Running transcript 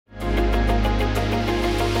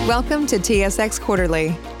Welcome to TSX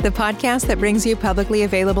Quarterly, the podcast that brings you publicly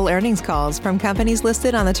available earnings calls from companies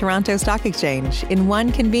listed on the Toronto Stock Exchange in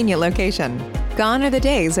one convenient location. Gone are the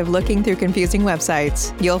days of looking through confusing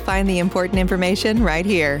websites. You'll find the important information right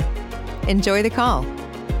here. Enjoy the call.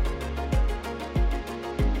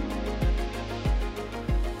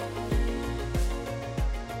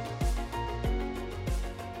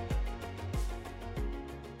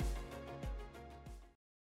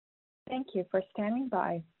 Thank you for standing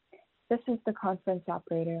by. This is the conference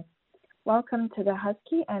operator. Welcome to the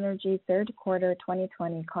Husky Energy Third Quarter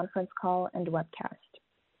 2020 conference call and webcast.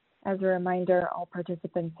 As a reminder, all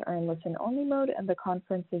participants are in listen-only mode and the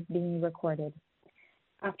conference is being recorded.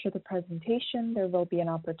 After the presentation, there will be an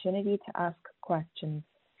opportunity to ask questions.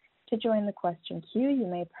 To join the question queue, you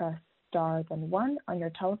may press star then 1 on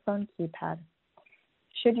your telephone keypad.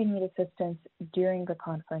 Should you need assistance during the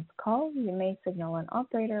conference call, you may signal an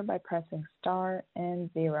operator by pressing star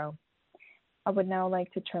and 0. I would now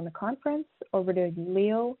like to turn the conference over to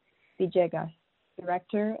Leo Villegas,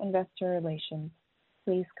 Director, Investor Relations.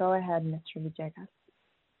 Please go ahead, Mr. Villegas.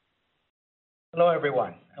 Hello,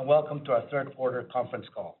 everyone, and welcome to our third quarter conference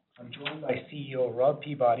call. I'm joined by CEO Rob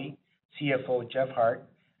Peabody, CFO Jeff Hart,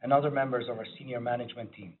 and other members of our senior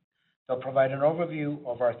management team. They'll provide an overview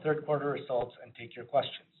of our third quarter results and take your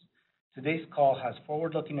questions. Today's call has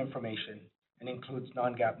forward-looking information and includes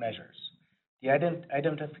non-GAAP measures. The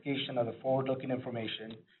identification of the forward-looking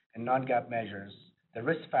information and non-GAAP measures, the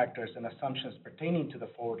risk factors and assumptions pertaining to the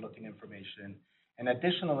forward-looking information, and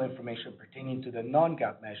additional information pertaining to the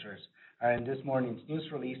non-GAAP measures are in this morning's news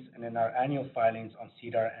release and in our annual filings on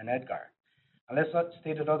SEDAR and EDGAR. Unless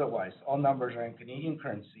stated otherwise, all numbers are in Canadian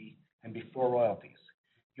currency and before royalties.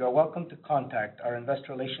 You are welcome to contact our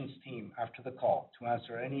investor relations team after the call to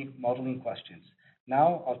answer any modeling questions.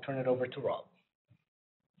 Now, I'll turn it over to Rob.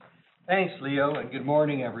 Thanks, Leo, and good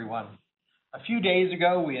morning, everyone. A few days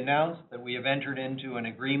ago, we announced that we have entered into an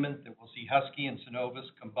agreement that will see Husky and Cenovus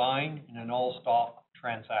combined in an all-stock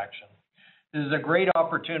transaction. This is a great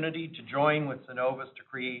opportunity to join with Cenovus to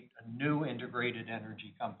create a new integrated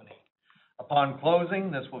energy company. Upon closing,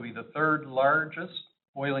 this will be the third largest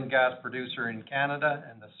oil and gas producer in Canada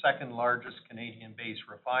and the second largest Canadian-based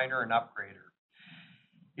refiner and upgrader.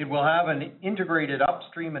 It will have an integrated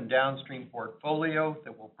upstream and downstream portfolio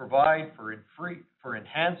that will provide for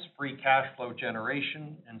enhanced free cash flow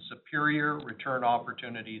generation and superior return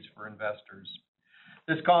opportunities for investors.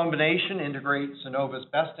 This combination integrates Cenovus'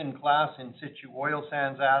 best-in-class in-situ oil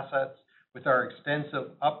sands assets with our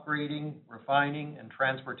extensive upgrading, refining, and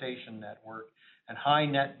transportation network and high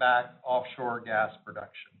netback offshore gas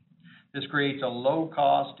production. This creates a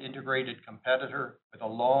low-cost integrated competitor with a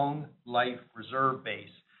long life reserve base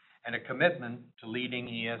and a commitment to leading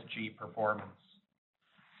ESG performance.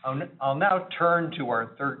 I'll now turn to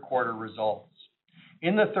our third quarter results.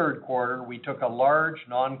 In the third quarter, we took a large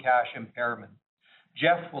non-cash impairment.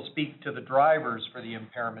 Jeff will speak to the drivers for the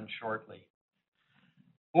impairment shortly.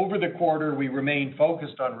 Over the quarter, we remained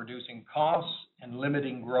focused on reducing costs and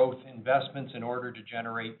limiting growth investments in order to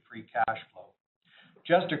generate free cash flow.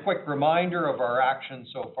 Just a quick reminder of our actions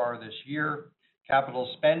so far this year.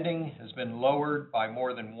 Capital spending has been lowered by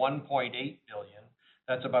more than $1.8 billion.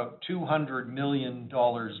 That's about $200 million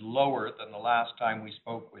lower than the last time we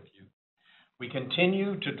spoke with you. We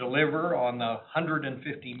continue to deliver on the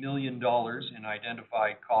 $150 million in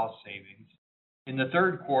identified cost savings. In the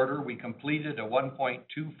third quarter, we completed a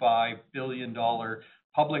 $1.25 billion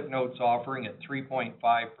public notes offering at 3.5%,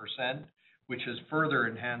 which has further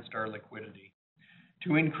enhanced our liquidity.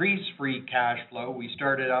 To increase free cash flow, we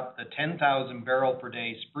started up the 10,000 barrel per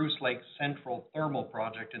day Spruce Lake Central Thermal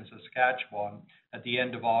Project in Saskatchewan at the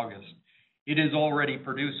end of August. It is already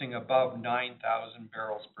producing above 9,000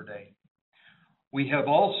 barrels per day. We have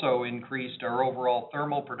also increased our overall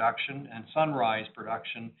thermal production, and Sunrise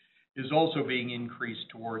production is also being increased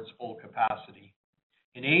towards full capacity.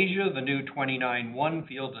 In Asia, the new 29-1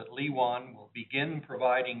 field at Liwan will begin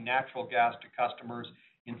providing natural gas to customers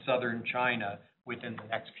in southern China within the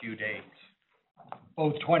next few days.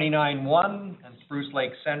 Both 29-1 and Spruce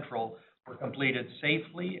Lake Central were completed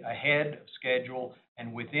safely, ahead of schedule,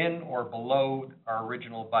 and within or below our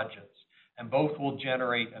original budgets, and both will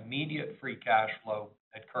generate immediate free cash flow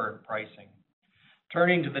at current pricing.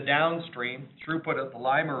 Turning to the downstream, throughput at the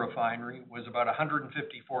Lima refinery was about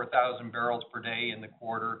 154,000 barrels per day in the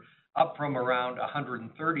quarter, up from around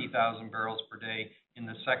 130,000 barrels per day in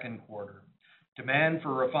the second quarter. Demand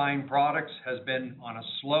for refined products has been on a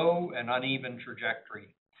slow and uneven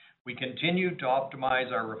trajectory. We continue to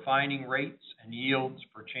optimize our refining rates and yields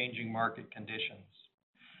for changing market conditions.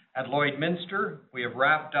 At Lloydminster, we have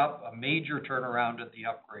wrapped up a major turnaround at the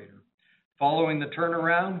upgrader. Following the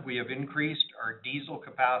turnaround, we have increased our diesel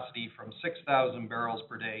capacity from 6,000 barrels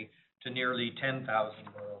per day to nearly 10,000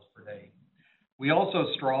 barrels per day. We also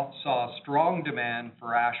saw strong demand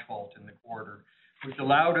for asphalt in the quarter, which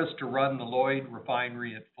allowed us to run the Lloyd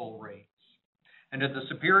refinery at full rates. And at the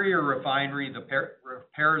Superior refinery, the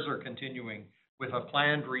repairs are continuing with a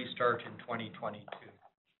planned restart in 2022.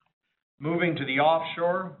 Moving to the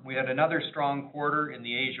offshore, we had another strong quarter in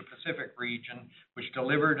the Asia-Pacific region, which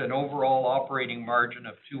delivered an overall operating margin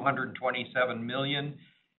of $227 million,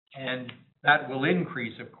 and that will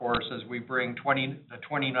increase, of course, as we bring the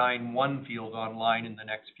 29-1 field online in the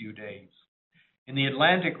next few days. In the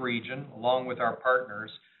Atlantic region, along with our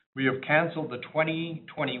partners, we have canceled the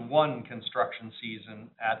 2021 construction season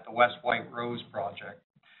at the West White Rose project.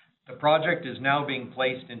 The project is now being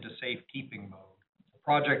placed into safekeeping mode. The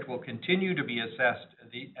project will continue to be assessed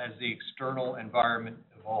as the external environment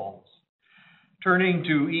evolves. Turning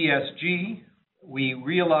to ESG, we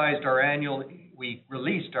released our annual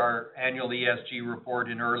ESG report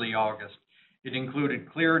in early August. It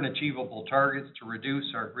included clear and achievable targets to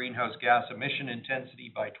reduce our greenhouse gas emission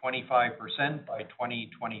intensity by 25% by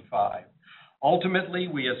 2025. Ultimately,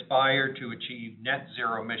 we aspire to achieve net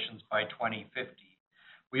zero emissions by 2050.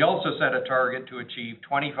 We also set a target to achieve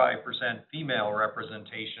 25% female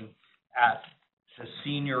representation at the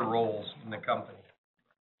senior roles in the company.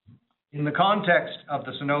 In the context of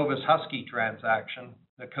the Cenovus Husky transaction,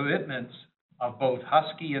 the commitments of both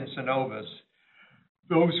Husky and Cenovus,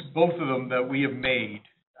 both of them that we have made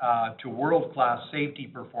to world-class safety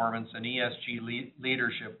performance and ESG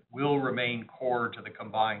leadership will remain core to the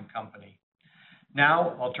combined company.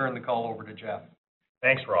 Now, I'll turn the call over to Jeff.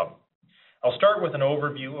 Thanks, Rob. I'll start with an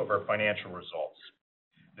overview of our financial results.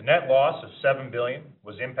 The net loss of $7 billion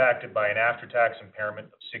was impacted by an after-tax impairment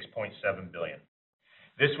of $6.7 billion.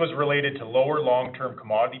 This was related to lower long-term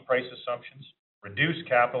commodity price assumptions, reduced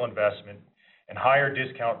capital investment, and higher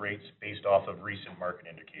discount rates based off of recent market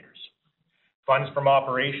indicators. Funds from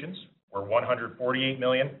operations were $148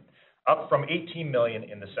 million, up from $18 million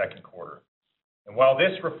in the second quarter. And while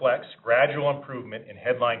this reflects gradual improvement in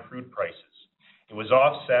headline crude prices, it was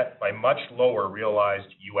offset by much lower realized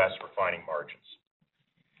U.S. refining margins.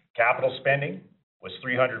 Capital spending was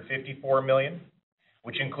 $354 million,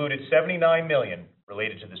 which included $79 million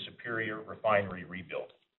related to the Superior refinery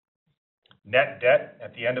rebuild. Net debt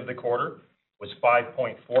at the end of the quarter was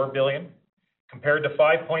 $5.4 billion, compared to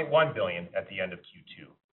 $5.1 billion at the end of Q2.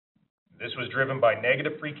 This was driven by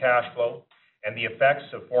negative free cash flow and the effects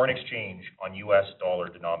of foreign exchange on U.S.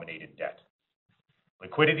 dollar-denominated debt.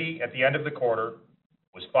 Liquidity at the end of the quarter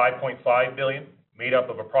was $5.5 billion, made up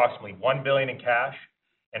of approximately $1 billion in cash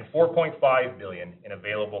and $4.5 billion in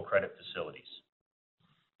available credit facilities.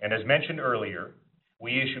 And as mentioned earlier,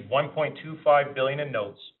 we issued $1.25 billion in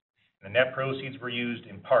notes, and the net proceeds were used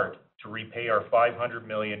in part to repay our $500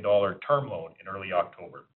 million term loan in early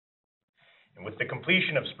October. And with the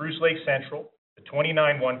completion of Spruce Lake Central, the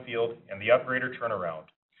 29-1 field, and the upgrader turnaround,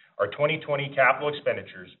 our 2020 capital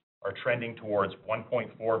expenditures are trending towards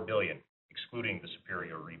 $1.4 billion, excluding the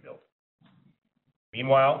Superior rebuild.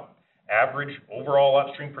 Meanwhile, average overall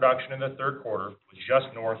upstream production in the third quarter was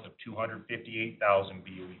just north of 258,000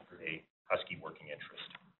 BOE per day Husky working interest.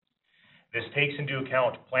 This takes into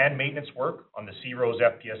account planned maintenance work on the SeaRose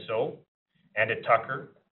FPSO and at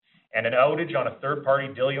Tucker, and an outage on a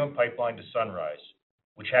third-party diluent pipeline to Sunrise,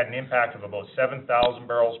 which had an impact of about 7,000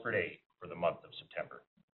 barrels per day for the month of September.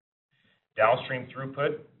 Downstream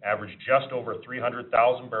throughput averaged just over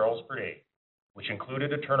 300,000 barrels per day, which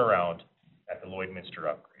included a turnaround at the Lloydminster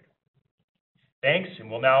upgrader. Thanks, and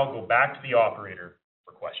we'll now go back to the operator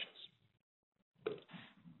for questions.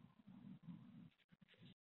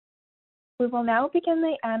 We will now begin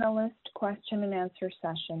the analyst question and answer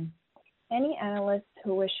session. Any analyst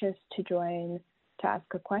who wishes to join to ask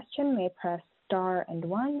a question may press star and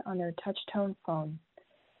 1 on their touch-tone phone.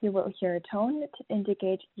 You will hear a tone to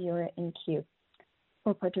indicate you're in queue.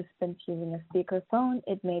 For participants using a speakerphone,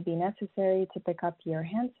 it may be necessary to pick up your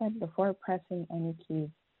handset before pressing any keys.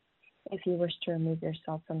 If you wish to remove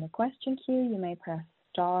yourself from the question queue, you may press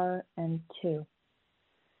star and 2.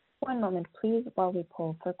 One moment, please, while we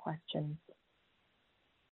poll for questions.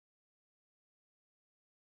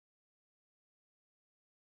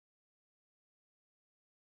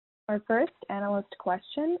 Our first analyst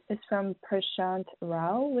question is from Prashant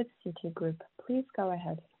Rao with Citigroup. Please go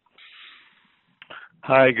ahead.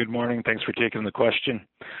 Hi, good morning. Thanks for taking the question.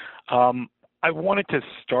 I wanted to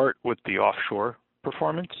start with the offshore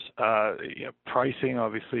performance. Pricing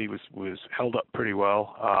obviously was held up pretty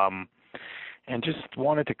well. and just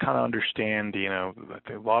wanted to kind of understand, a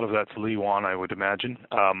lot of that's Liwan, I would imagine,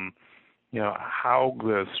 how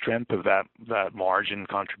the strength of that margin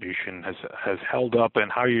contribution has held up, and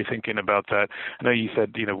how you're thinking about that. I know you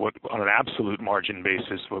said, what on an absolute margin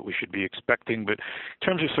basis, what we should be expecting, but in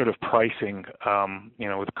terms of sort of pricing,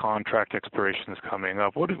 with contract expirations coming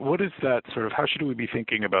up, what is that sort of, how should we be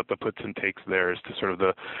thinking about the puts and takes there as to sort of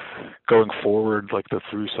the going forward, like the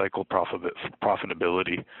through cycle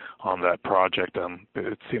profitability on that project?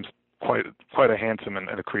 It seems quite a handsome and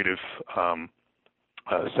accretive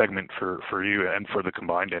segment for you and for the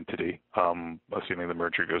combined entity, assuming the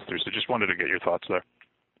merger goes through. So just wanted to get your thoughts there.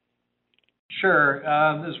 Sure.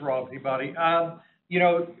 This is Rob Peabody.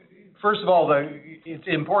 First of all, it's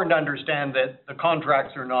important to understand that the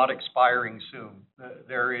contracts are not expiring soon.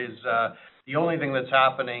 There is the only thing that's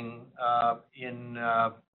happening in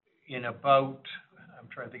about, I'm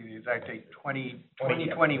trying to think of the exact date,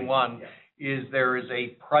 2021, is there is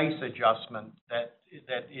a price adjustment that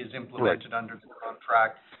is implemented under the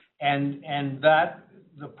contract, and that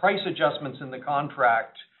the price adjustments in the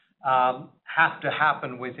contract have to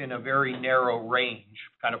happen within a very narrow range,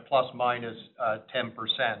 kind of plus minus 10%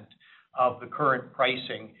 of the current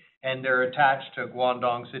pricing, and they're attached to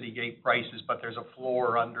Guangdong City Gate prices, but there's a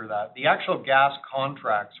floor under that. The actual gas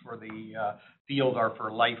contracts for the field are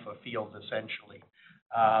for life of field, essentially.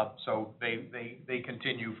 So they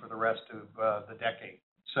continue for the rest of the decade.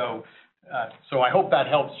 So I hope that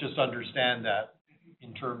helps just understand that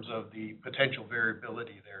in terms of the potential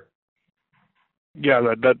variability there. Yeah,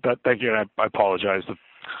 that thank you. And I apologize.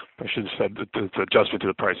 I should have said that it's adjustment to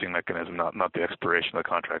the pricing mechanism, not the expiration of the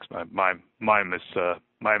contracts. My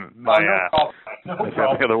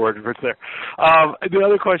other word for it there. The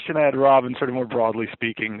other question I had, Rob, and sort of more broadly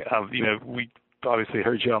speaking, we obviously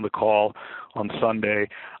heard you on the call on Sunday,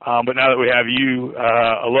 but now that we have you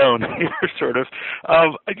alone here, sort of,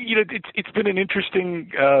 it's been an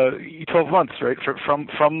interesting 12 months, right? From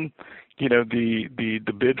the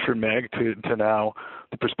bid for MEG to now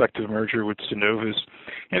the prospective merger with Cenovus.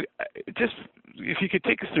 Just if you could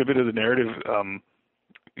take us through a bit of the narrative,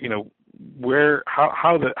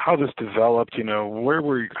 how this developed,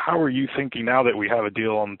 how were you thinking now that we have a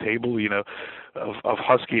deal on the table, of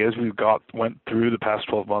Husky as we went through the past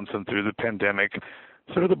 12 months and through the pandemic,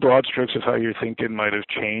 sort of the broad strokes of how your thinking might have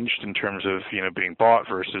changed in terms of, being bought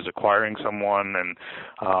versus acquiring someone, and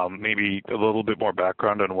maybe a little bit more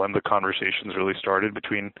background on when the conversations really started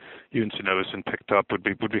between you and Cenovus and picked up would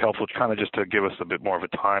be helpful, kind of just to give us a bit more of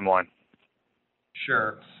a timeline.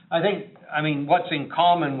 Sure. I mean, what's in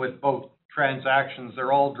common with both transactions,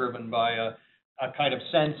 they're all driven by a kind of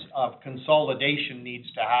sense of consolidation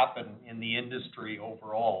needs to happen in the industry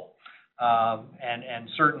overall. And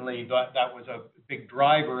certainly that was a big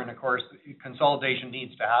driver. And of course, consolidation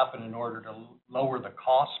needs to happen in order to lower the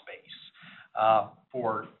cost base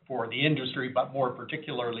for the industry, but more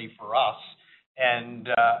particularly for us. And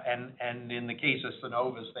in the case of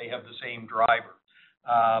Cenovus, they have the same driver.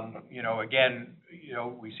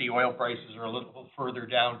 We see oil prices are a little further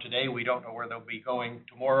down today. We don't know where they'll be going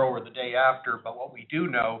tomorrow or the day after, but what we do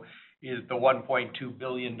know is the $1.2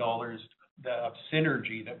 billion of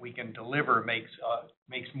synergy that we can deliver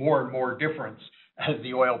makes more and more difference as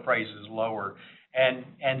the oil price is lower.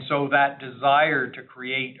 And so that desire to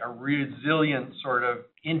create a resilient sort of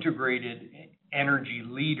integrated energy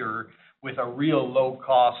leader with a real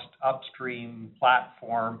low-cost upstream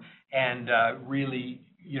platform and really,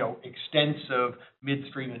 extensive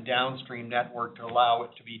midstream and downstream network to allow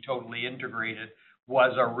it to be totally integrated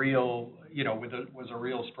was a real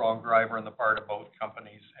strong driver on the part of both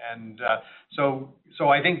companies. And so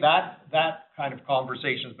I think that kind of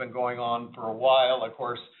conversation has been going on for a while, of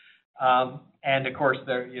course. And of course,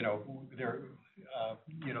 there's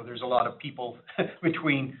a lot of people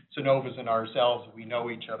between Cenovus and ourselves. We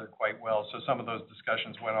know each other quite well, so some of those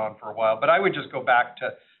discussions went on for a while. But I would just go back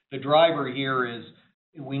to the driver here is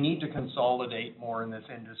we need to consolidate more in this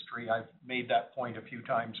industry. I've made that point a few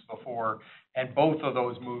times before, and both of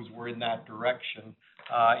those moves were in that direction.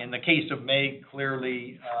 In the case of MEG,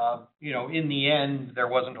 clearly, in the end, there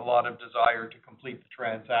wasn't a lot of desire to complete the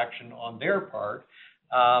transaction on their part,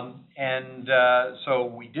 and so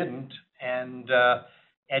we didn't. And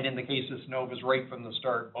in the case of Cenovus, right from the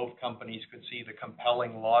start, both companies could see the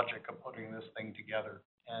compelling logic of putting this thing together,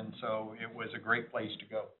 and so it was a great place to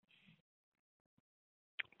go.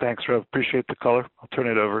 Thanks, Rob. Appreciate the color. I'll turn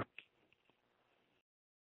it over.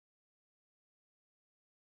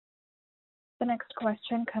 The next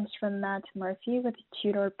question comes from Matt Murphy with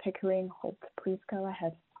Tudor, Pickering, Holt. Please go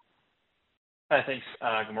ahead. Hi, thanks.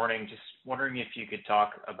 Good morning. Just wondering if you could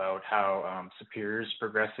talk about how Superior is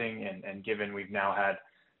progressing, and given we've now had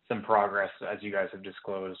some progress, as you guys have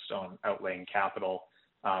disclosed, on outlaying capital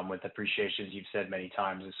with appreciations. You've said many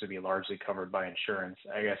times this would be largely covered by insurance.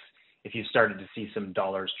 I guess if you've started to see some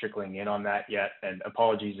dollars trickling in on that yet, and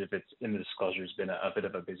apologies if it's in the disclosure, it's been a bit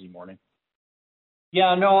of a busy morning.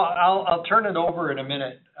 Yeah, no, I'll turn it over in a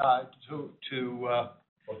minute to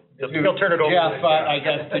He'll turn it over Jeff, I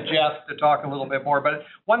guess, to Jeff to talk a little bit more. But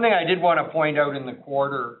one thing I did want to point out in the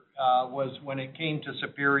quarter was when it came to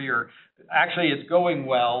Superior, actually it's going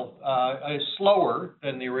well. It's slower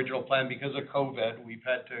than the original plan because of COVID. We've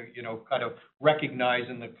had to, kind of recognize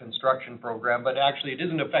in the construction program, but actually it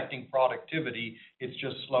isn't affecting productivity. It's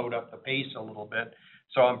just slowed up the pace a little bit.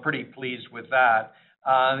 So I'm pretty pleased with that.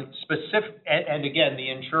 And again, the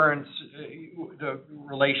insurance, the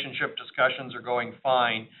relationship discussions are going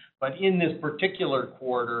fine. But in this particular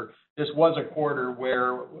quarter, this was a quarter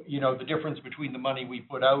where, the difference between the money we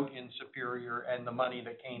put out in Superior and the money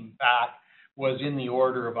that came back was in the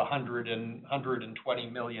order of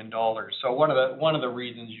 $120 million. So one of the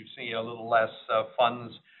reasons you see a little less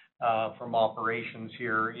funds from operations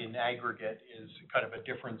here in aggregate is kind of a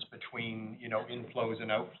difference between, inflows and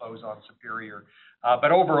outflows on Superior.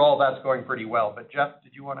 But overall, that's going pretty well. But Jeff,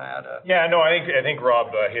 did you want to add a? Yeah, no, I think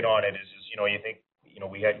Rob hit on it. You think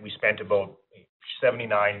we spent about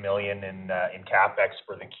 $79 million in capex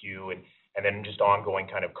for the Q, and then just ongoing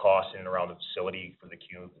kind of costs in and around the facility for the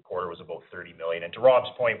Q. The quarter was about $30 million. And to Rob's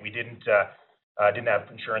point, we didn't have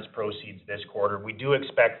insurance proceeds this quarter. We do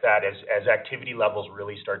expect that as activity levels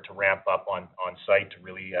really start to ramp up on site to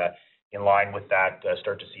really in line with that,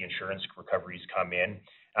 start to see insurance recoveries come in.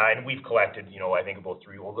 And we've collected, I think about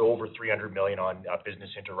over $300 million on business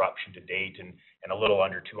interruption to date, and a little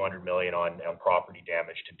under $200 million on property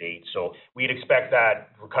damage to date. So we'd expect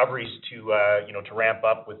that recoveries to ramp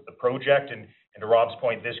up with the project. And to Rob's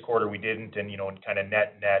point, this quarter we didn't, and kind of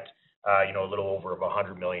net, a little over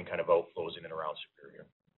 $100 million kind of outflows in and around Superior.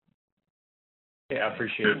 Yeah, I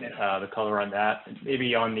appreciate the color on that.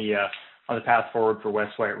 Maybe on the path forward for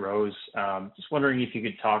West White Rose, just wondering if you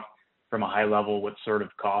could talk from a high level what sort of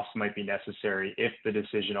costs might be necessary if the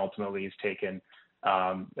decision ultimately is taken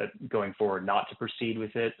going forward not to proceed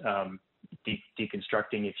with it,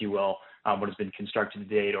 deconstructing, if you will, what has been constructed to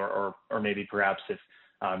date, or maybe perhaps if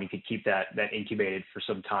you could keep that incubated for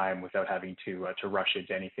some time without having to rush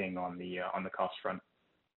into anything on the cost front.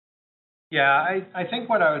 Yeah, I think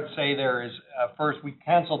what I would say there is, first, we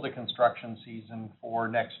canceled the construction season for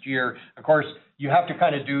next year. Of course, you have to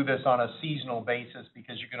kind of do this on a seasonal basis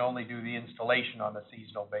because you can only do the installation on a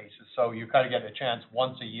seasonal basis. So you kind of get a chance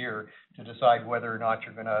once a year to decide whether or not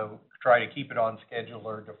you're going to try to keep it on schedule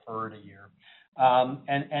or defer it a year.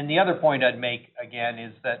 And the other point I'd make, again,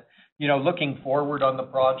 is that, looking forward on the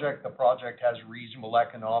project has reasonable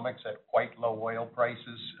economics at quite low oil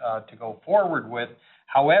prices to go forward with.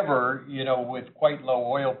 However, with quite low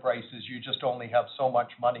oil prices, you just only have so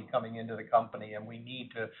much money coming into the company, and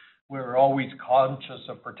we're always conscious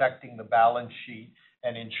of protecting the balance sheet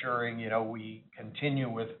and ensuring, we continue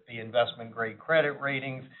with the investment grade credit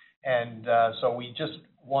ratings. And so we just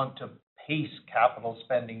want to pace capital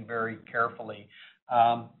spending very carefully.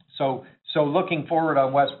 So looking forward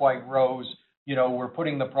on West White Rose, we're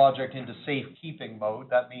putting the project into safekeeping mode.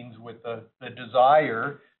 That means with the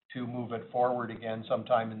desire to move it forward again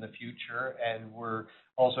sometime in the future. And we're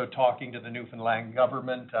also talking to the Newfoundland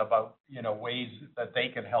government about, ways that they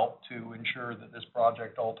can help to ensure that this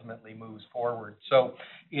project ultimately moves forward. So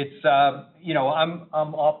it's, I'm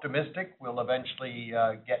optimistic we'll eventually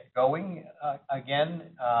get going again.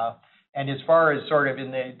 And as far as sort of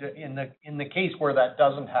in the case where that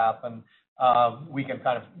doesn't happen, we can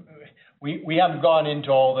kind of, we haven't gone into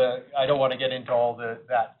all I don't want to get into all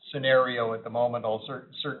that scenario at the moment.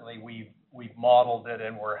 Certainly we've modeled it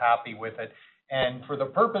and we're happy with it. And for the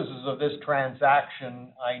purposes of this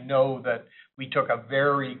transaction, I know that we took a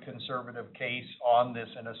very conservative case on this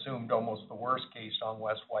and assumed almost the worst case on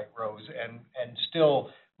West White Rose. And still,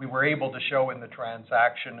 we were able to show in the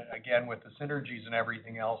transaction, again, with the synergies and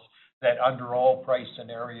everything else, that under all price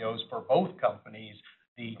scenarios for both companies,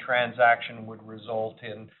 the transaction would result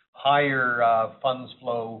in higher funds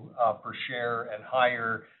flow per share and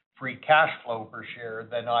higher free cash flow per share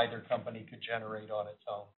than either company could generate on its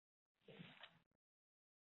own.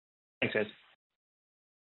 Thanks, guys.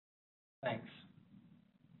 Thanks.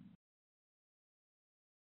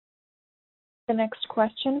 The next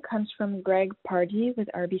question comes from Greg Pardy with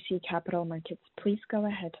RBC Capital Markets. Please go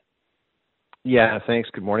ahead. Yeah, thanks.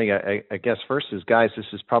 Good morning. I guess first is, guys, this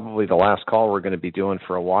is probably the last call we're going to be doing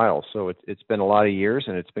for a while. So it's been a lot of years,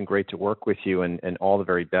 and it's been great to work with you, and all the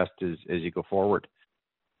very best as you go forward.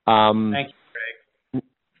 Thank you, Greg.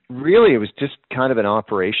 Really, it was just kind of an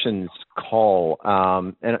operations call,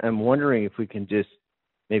 and I'm wondering if we can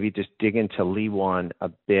maybe dig into Liwan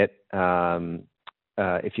a bit.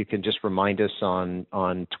 If you can just remind us on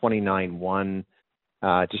 29-1.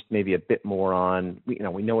 Just maybe a bit more on,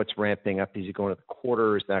 we know it's ramping up as you go into the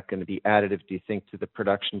quarter. Is that going to be additive, do you think, to the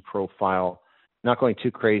production profile? Not going too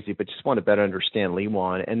crazy, but just want to better understand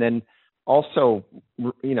Liwan. And then also,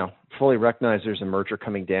 fully recognize there's a merger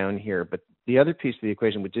coming down here, but the other piece of the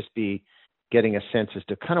equation would just be getting a sense as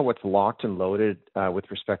to kind of what's locked and loaded with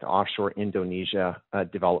respect to offshore Indonesia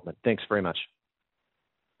development. Thanks very much.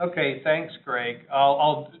 Okay, thanks, Greg.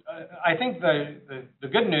 I think the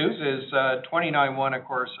good news is 29-1, of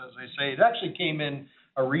course, as I say, it actually came in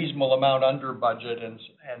a reasonable amount under budget and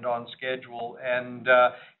on schedule, and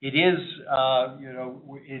it is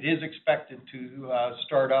expected to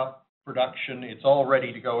start up production. It's all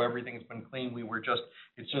ready to go. Everything's been clean.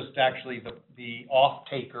 It's just actually the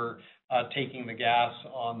off-taker taking the gas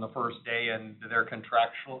on the first day, and the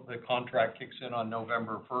contract kicks in on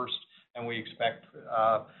November 1st. And we expect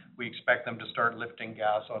them to start lifting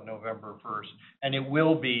gas on November 1st, and it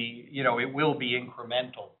will be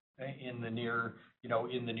incremental in the near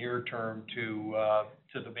term to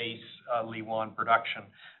the base Liwan production.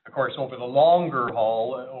 Of course, over the longer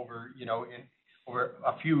haul, over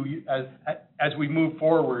a few as we move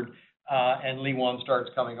forward and Liwan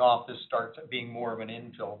starts coming off, this starts being more of an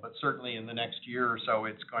infill. But certainly in the next year or so,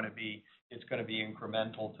 it's going to be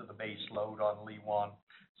incremental to the base load on Liwan.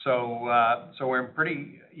 So we're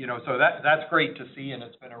pretty, so that's great to see, and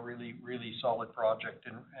it's been a really, really solid project,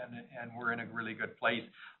 and we're in a really good place.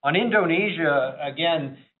 On Indonesia,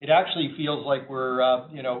 again, it actually feels like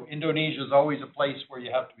Indonesia is always a place where you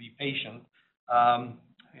have to be patient.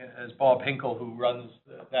 As Bob Hinkle, who runs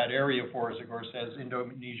that area for us, of course, says,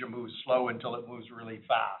 Indonesia moves slow until it moves really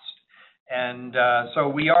fast. And so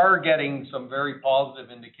we are getting some very positive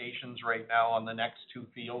indications right now on the next two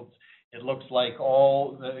fields. It looks like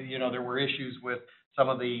there were issues with some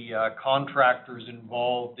of the contractors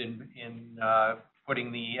involved in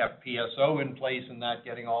putting the FPSO in place and not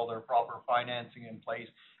getting all their proper financing in place.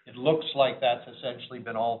 It looks like that's essentially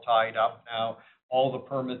been all tied up now. All the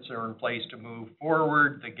permits are in place to move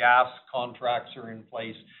forward. The gas contracts are in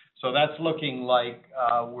place. So that's looking like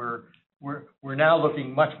we're now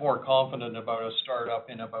looking much more confident about a startup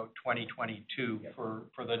in about 2022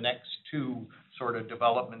 for the next two sort of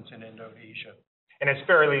developments in Indonesia. And it's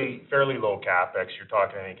fairly low capex. You're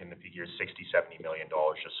talking, I think, in the figure $60-70 million,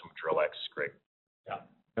 just some drill X, Greg.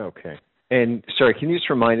 Yeah. Okay. And sorry, can you just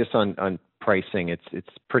remind us on pricing? It's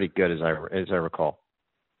pretty good as I recall.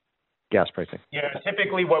 Gas pricing. Yeah,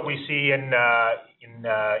 typically what we see in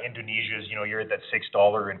Indonesia is, you're at that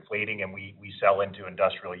 $6 inflating, and we sell into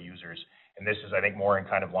industrial users. And this is, I think, more in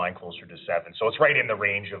kind of line closer to 7. So it's right in the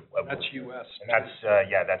range of that's U.S. And that's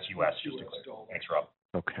that's U.S. Just to clear. Thanks, Rob.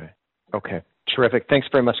 Okay. Terrific. Thanks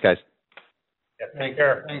very much, guys. Yeah, take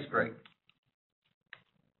care. Thanks, Greg.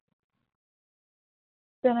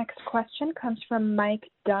 The next question comes from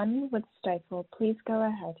Mike Dunn with Stifel. Please go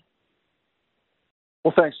ahead.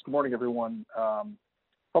 Well, thanks. Good morning, everyone.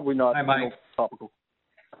 Probably not Hi, Mike. Topical.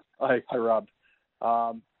 Hi, Rob.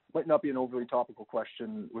 Might not be an overly topical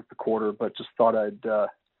question with the quarter, but just thought I'd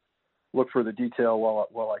look for the detail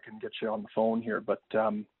while I can get you on the phone here. But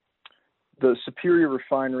the Superior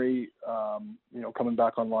Refinery, coming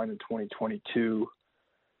back online in 2022,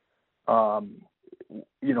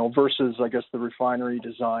 versus, I guess, the refinery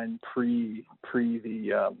design pre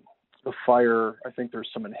the fire, I think there's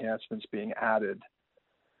some enhancements being added.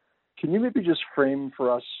 Can you maybe just frame for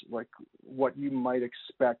us, like, what you might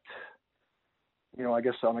expect, I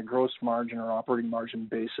guess on a gross margin or operating margin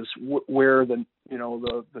basis, where the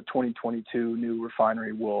 2022 new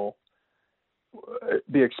refinery will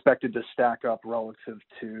be expected to stack up relative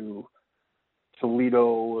to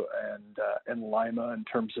Toledo and Lima in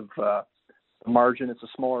terms of the margin? It's a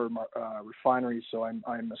smaller refinery, so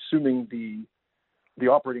I'm assuming the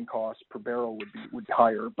operating cost per barrel would be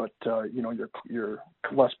higher, but your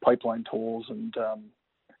less pipeline tolls and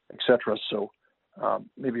et cetera. So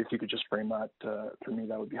maybe if you could just frame that for me,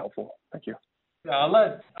 that would be helpful. Thank you. Yeah,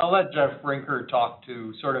 I'll let Jeff Brinker talk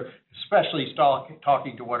to sort of, especially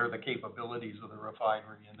talking to what are the capabilities of the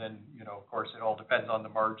refinery, and then of course it all depends on the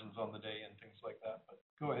margins on the day and things like that. But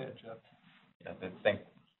go ahead, Jeff. Yeah,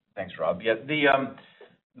 thanks, Rob. Yeah,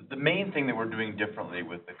 the main thing that we're doing differently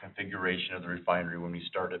with the configuration of the refinery when we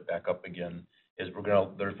start it back up again is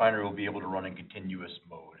the refinery will be able to run in continuous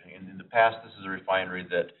mode. And in the past, this is a refinery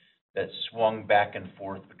that swung back and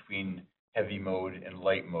forth between heavy mode and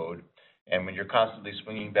light mode. And when you're constantly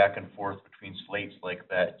swinging back and forth between slates like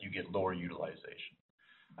that, you get lower utilization.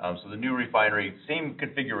 So the new refinery, same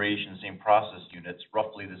configuration, same process units,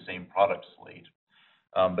 roughly the same product slate,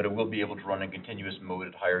 but it will be able to run in continuous mode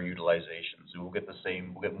at higher utilization. So we'll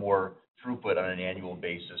get more throughput on an annual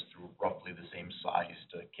basis through roughly the same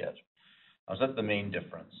sized kit. So that's the main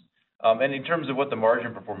difference. And in terms of what the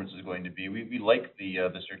margin performance is going to be, we like the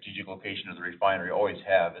strategic location of the refinery, always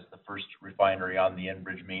have. It's the first refinery on the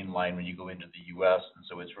Enbridge main line when you go into the U.S., and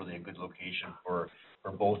so it's really a good location for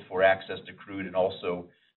both for access to crude and also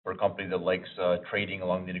for a company that likes trading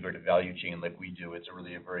along the integrated value chain like we do. It's a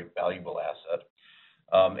very valuable asset.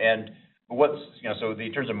 So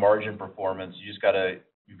in terms of margin performance, it's going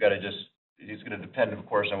to depend, of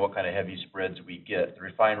course, on what kind of heavy spreads we get. The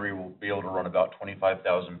refinery will be able to run about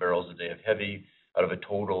 25,000 barrels a day of heavy out of a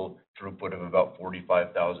total throughput of about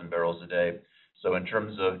 45,000 barrels a day. So in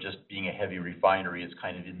terms of just being a heavy refinery, it's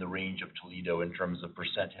kind of in the range of Toledo in terms of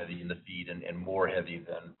percent heavy in the feed and more heavy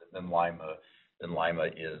than Lima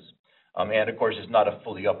is. And of course, it's not a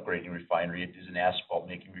fully upgrading refinery. It is an asphalt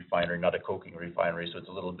making refinery, not a coking refinery. So it's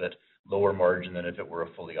a little bit lower margin than if it were a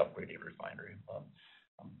fully upgrading refinery.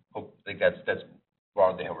 I think that's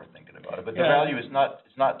broadly how we're thinking about it. But the value is not,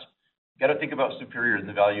 you got to think about Superior and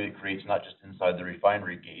the value it creates, not just inside the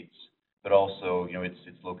refinery gates, but also, its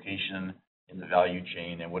location in the value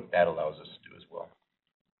chain and what that allows us to do as well.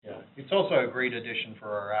 Yeah, it's also a great addition for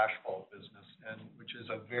our asphalt business, which is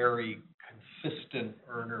a very consistent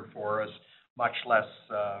earner for us, much less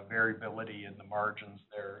variability in the margins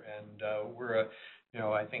there. And we're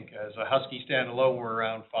I think as a Husky standalone, we're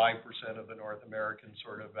around 5% of the North American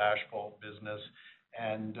sort of asphalt business,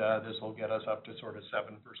 and this will get us up to sort of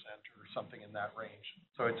 7% or something in that range.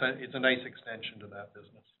 So it's a nice extension to that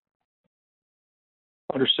business.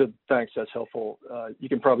 Understood. Thanks. That's helpful. You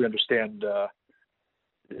can probably understand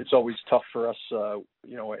it's always tough for us,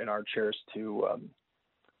 in our chairs to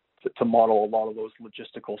model a lot of those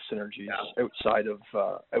logistical synergies outside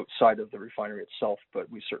of the refinery itself, but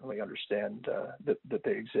we certainly understand that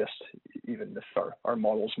they exist, even if our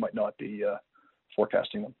models might not be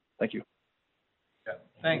forecasting them. Thank you. Yeah.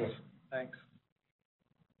 Thanks. Thanks.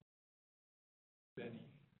 Benny.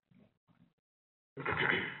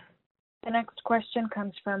 The next question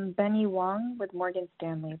comes from Benny Wong with Morgan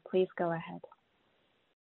Stanley. Please go ahead.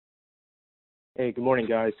 Hey, good morning,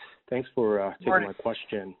 guys. Thanks for taking my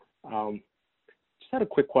question. Just had a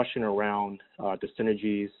quick question around the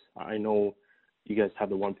synergies. I know you guys have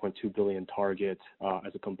the $1.2 billion target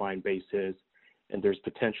as a combined basis, and there's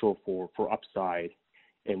potential for upside.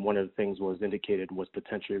 And one of the things was indicated was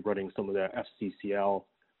potentially running some of the FCCL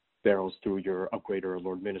barrels through your upgrader or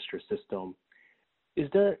Lloydminster system. Is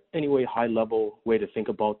there any high-level way to think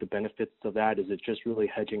about the benefits of that? Is it just really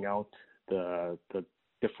hedging out the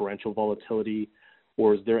differential volatility,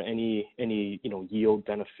 or is there any yield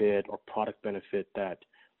benefit or product benefit that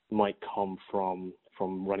might come from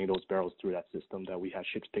running those barrels through that system that we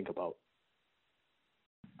should think about?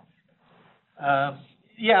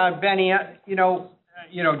 Yeah, Benny,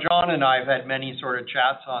 John and I have had many sort of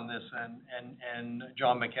chats on this, and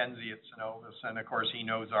John McKenzie at Cenovus, and of course he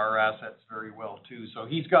knows our assets very well too. So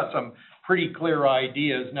he's got some pretty clear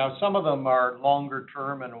ideas. Now, some of them are longer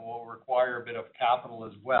term and will require a bit of capital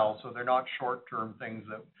as well. So they're not short term things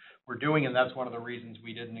that we're doing, and that's one of the reasons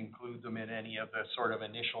we didn't include them in any of the sort of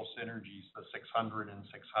initial synergies, the 600 and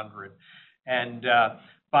 600. And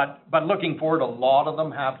but looking forward, a lot of them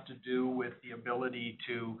have to do with the ability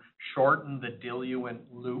to shorten the diluent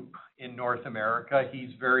loop in North America.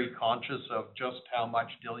 He's very conscious of just how much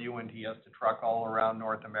diluent he has to truck all around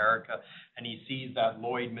North America, and he sees that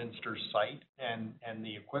Lloydminster site and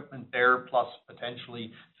the equipment there, plus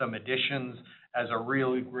potentially some additions, as a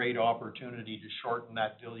really great opportunity to shorten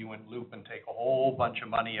that diluent loop and take a whole bunch of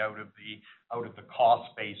money out of the cost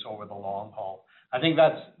base over the long haul. I think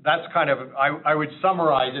that's kind of, I would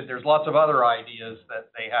summarize it. There's lots of other ideas that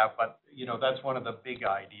they have, but that's one of the big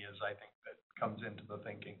ideas I think that comes into the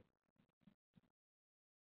thinking.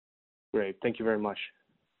 Great. Thank you very much.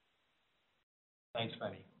 Thanks,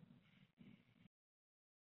 Benny.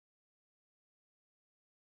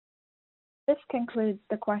 This concludes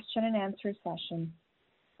the question and answer session.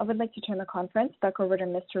 I would like to turn the conference back over to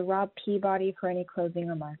Mr. Rob Peabody for any closing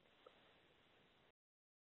remarks.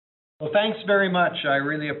 Well, thanks very much. I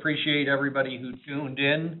really appreciate everybody who tuned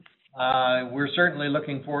in. We're certainly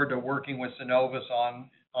looking forward to working with Cenovus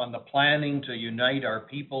on the planning to unite our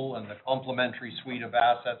people and the complementary suite of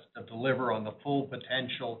assets to deliver on the full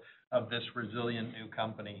potential of this resilient new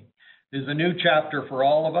company. It is a new chapter for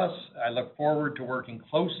all of us. I look forward to working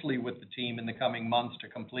closely with the team in the coming months to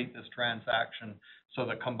complete this transaction so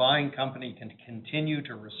the combined company can continue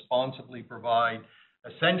to responsibly provide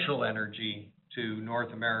essential energy to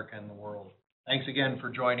North America and the world. Thanks again for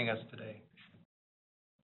joining us today.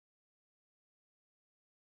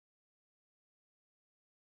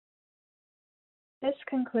 This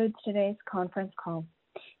concludes today's conference call.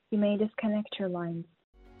 You may disconnect your lines.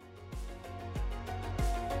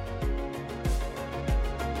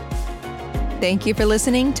 Thank you for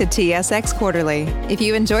listening to TSX Quarterly. If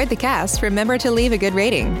you enjoyed the cast, remember to leave a good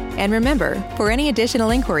rating. And remember, for any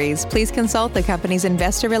additional inquiries, please consult the company's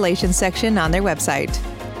investor relations section on their website.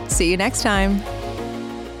 See you next time.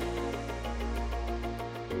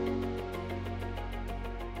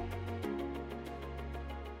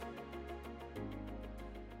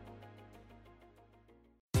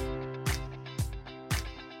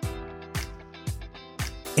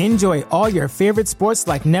 Enjoy all your favorite sports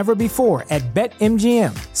like never before at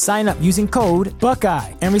BetMGM. Sign up using code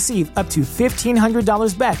Buckeye and receive up to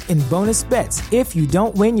 $1,500 back in bonus bets if you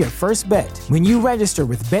don't win your first bet. When you register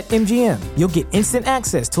with BetMGM, you'll get instant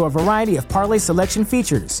access to a variety of parlay selection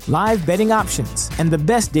features, live betting options, and the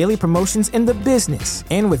best daily promotions in the business.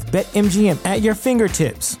 And with BetMGM at your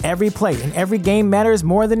fingertips, every play and every game matters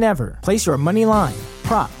more than ever. Place your money line,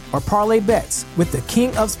 prop, or parlay bets with the king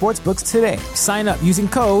of sportsbooks today. Sign up using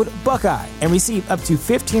code Buckeye and receive up to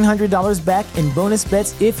 $1,500 back in bonus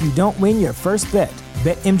bets if you don't win your first bet.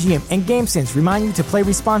 BetMGM and GameSense remind you to play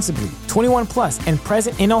responsibly. 21 plus and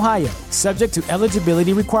present in Ohio, subject to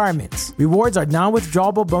eligibility requirements. Rewards are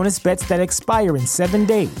non-withdrawable bonus bets that expire in 7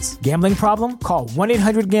 days. Gambling problem? Call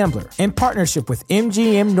 1-800-GAMBLER in partnership with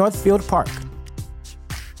MGM Northfield Park.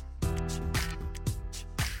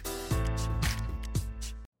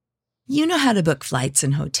 You know how to book flights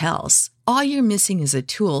and hotels. All you're missing is a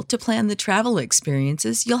tool to plan the travel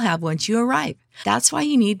experiences you'll have once you arrive. That's why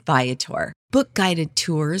you need Viator. Book guided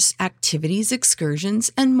tours, activities,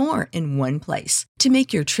 excursions, and more in one place to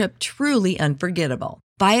make your trip truly unforgettable.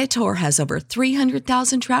 Viator has over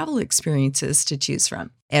 300,000 travel experiences to choose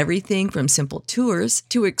from. Everything from simple tours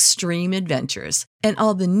to extreme adventures and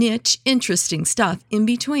all the niche, interesting stuff in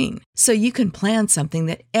between. So you can plan something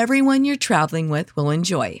that everyone you're traveling with will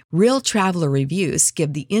enjoy. Real traveler reviews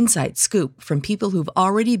give the inside scoop from people who've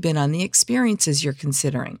already been on the experiences you're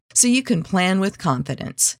considering. So you can plan with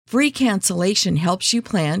confidence. Free cancellation helps you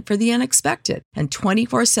plan for the unexpected. And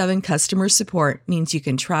 24/7 customer support means you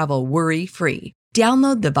can travel worry-free.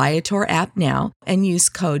 Download the Viator app now and use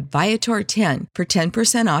code Viator10 for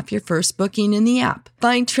 10% off your first booking in the app.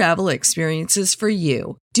 Find travel experiences for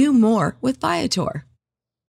you. Do more with Viator.